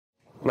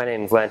My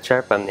name is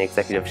Sharpe. I'm the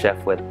executive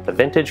chef with the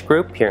Vintage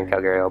Group here in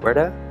Calgary,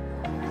 Alberta.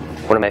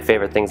 One of my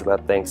favorite things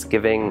about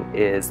Thanksgiving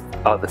is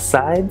all the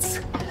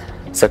sides.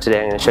 So today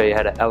I'm going to show you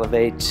how to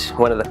elevate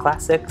one of the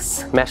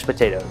classics, mashed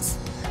potatoes.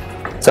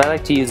 So I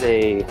like to use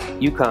a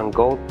Yukon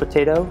Gold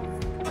potato.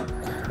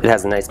 It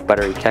has a nice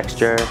buttery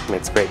texture,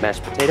 makes great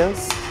mashed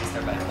potatoes.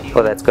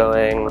 While that's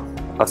going,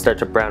 I'll start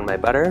to brown my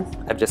butter.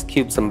 I've just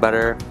cubed some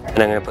butter and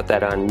I'm going to put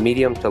that on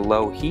medium to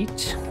low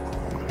heat.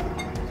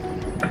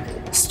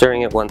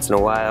 Stirring it once in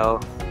a while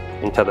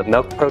until the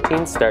milk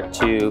proteins start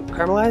to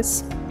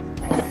caramelize.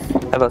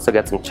 I've also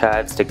got some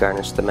chives to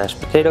garnish the mashed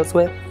potatoes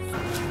with.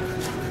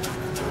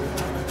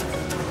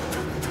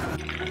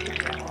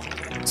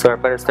 So our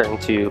butter's starting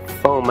to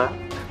foam up.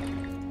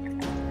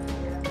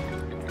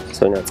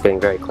 So now it's getting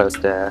very close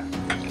to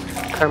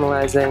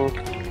caramelizing.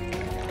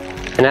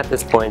 And at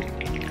this point,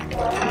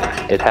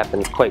 it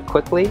happens quite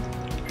quickly.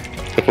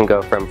 It can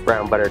go from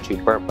brown butter to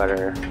burnt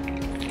butter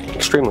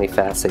extremely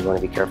fast, so you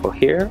want to be careful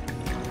here.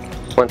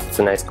 Once it's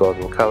a nice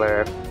golden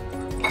color,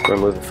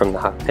 remove it from the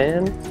hot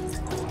pan.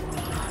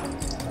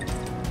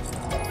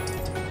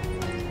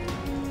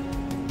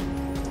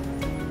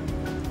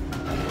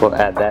 We'll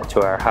add that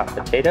to our hot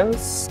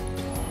potatoes.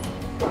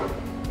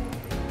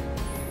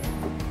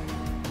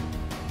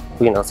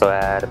 We can also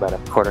add about a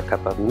quarter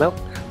cup of milk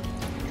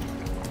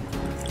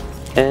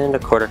and a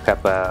quarter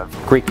cup of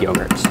Greek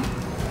yogurt.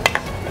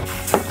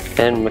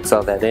 And mix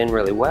all that in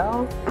really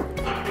well.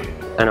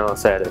 And I'll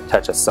also add a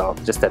touch of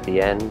salt just at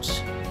the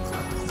end.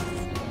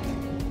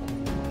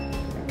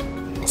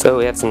 So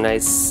we have some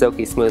nice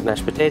silky smooth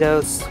mashed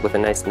potatoes with a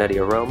nice nutty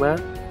aroma.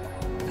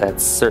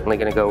 That's certainly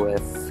going to go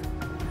with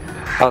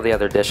all the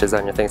other dishes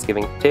on your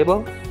Thanksgiving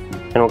table.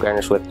 And we'll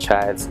garnish with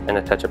chives and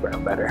a touch of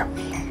brown butter.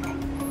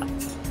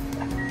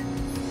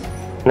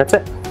 And that's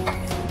it.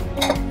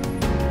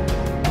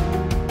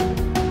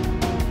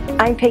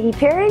 I'm Peggy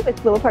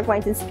with Willow Park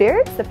Wines and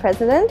Spirits, the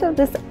president of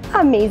this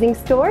amazing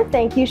store.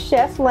 Thank you,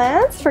 Chef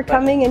Lance, for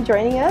coming and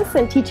joining us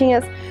and teaching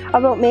us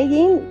about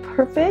making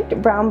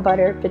perfect brown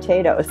butter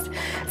potatoes.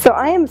 So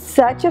I am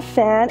such a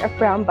fan of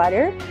brown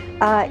butter.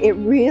 It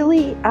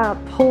really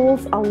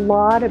pulls a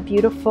lot of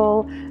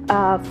beautiful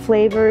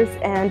flavors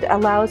and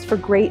allows for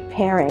great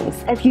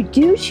pairings. If you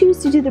do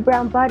choose to do the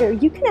brown butter,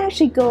 you can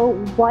actually go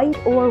white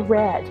or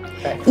red.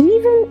 Okay.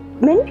 Even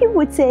many people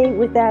would say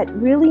with that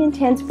really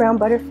intense brown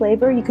butter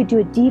flavor, you could do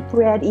a deep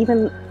red,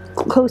 even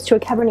close to a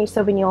Cabernet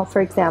Sauvignon,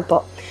 for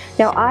example.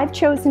 Now I've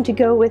chosen to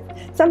go with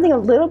something a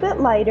little bit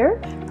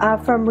lighter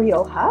from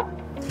Rioja,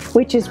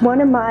 which is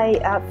one of my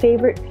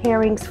favorite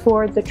pairings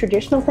for the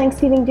traditional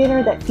Thanksgiving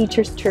dinner that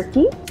features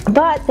turkey.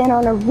 But then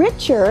on a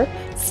richer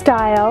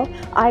style,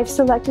 I've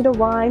selected a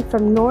wine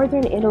from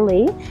northern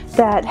Italy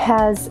that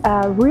has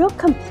real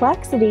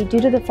complexity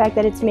due to the fact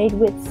that it's made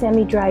with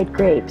semi-dried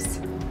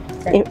grapes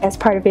as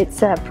part of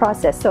its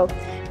process. So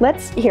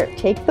let's,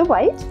 take the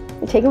white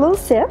and take a little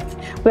sip.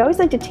 We always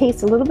like to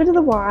taste a little bit of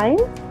the wine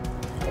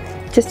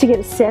just to get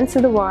a sense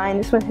of the wine.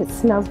 This one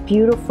smells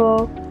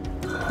beautiful,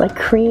 like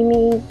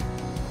creamy.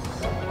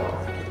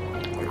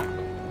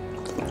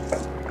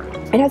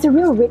 It has a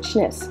real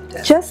richness,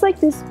 just like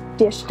this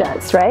dish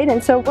does, right?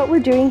 And so what we're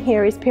doing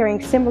here is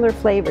pairing similar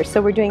flavors.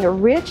 So we're doing a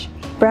rich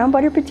brown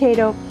butter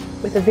potato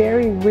with a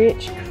very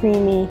rich,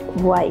 creamy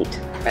white.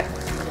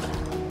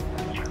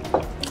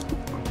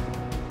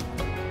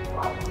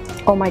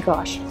 Oh my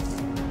gosh.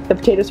 The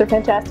potatoes are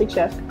fantastic,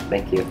 Chef.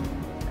 Thank you.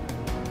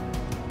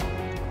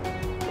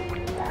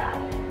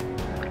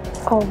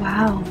 Oh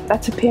wow,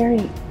 that's a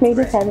pairing. Made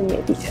with heaven,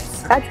 maybe.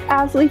 Yes. That's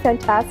absolutely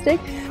fantastic.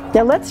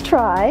 Now let's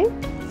try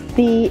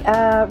the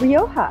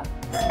Rioja.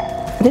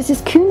 This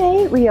is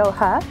Cune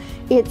Rioja.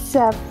 It's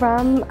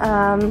from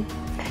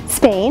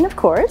Spain, of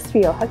course.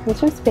 Rioja comes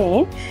from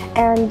Spain.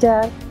 And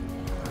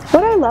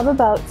what I love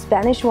about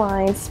Spanish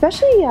wines,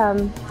 especially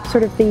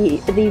sort of the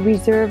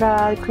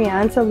Reserva,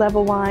 Crianza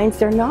level wines,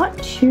 they're not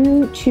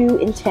too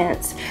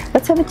intense.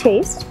 Let's have a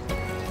taste.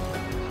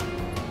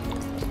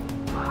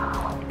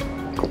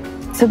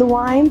 So the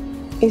wine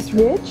is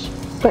rich,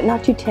 but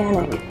not too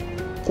tannic.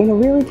 You know,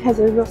 really has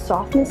a real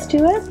softness to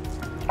it.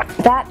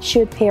 That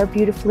should pair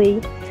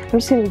beautifully. I'm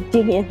just going to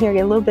dig in here,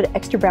 get a little bit of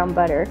extra brown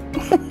butter.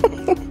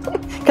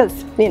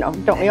 Because, you know,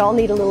 don't we all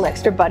need a little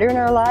extra butter in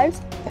our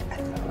lives?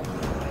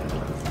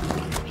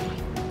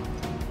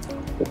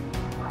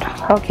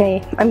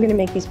 Okay, I'm going to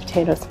make these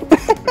potatoes.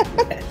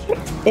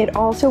 It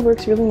also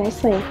works really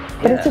nicely.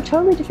 But it's a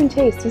totally different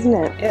taste, isn't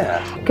it?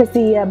 Yeah. Because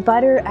the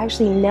butter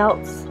actually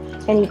melts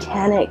any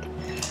tannic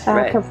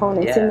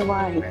components in the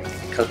wine. Right.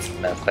 Coats the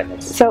mouth quite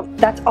nicely. So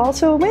that's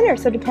also a winner.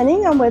 So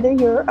depending on whether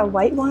you're a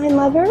white wine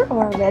lover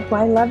or a red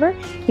wine lover,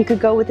 you could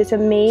go with this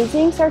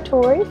amazing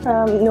Sartori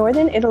from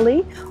northern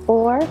Italy,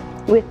 or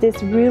with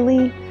this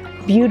really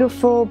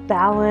beautiful,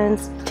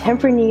 balanced,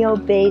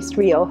 Tempranillo-based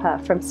Rioja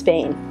from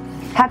Spain.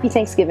 Happy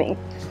Thanksgiving.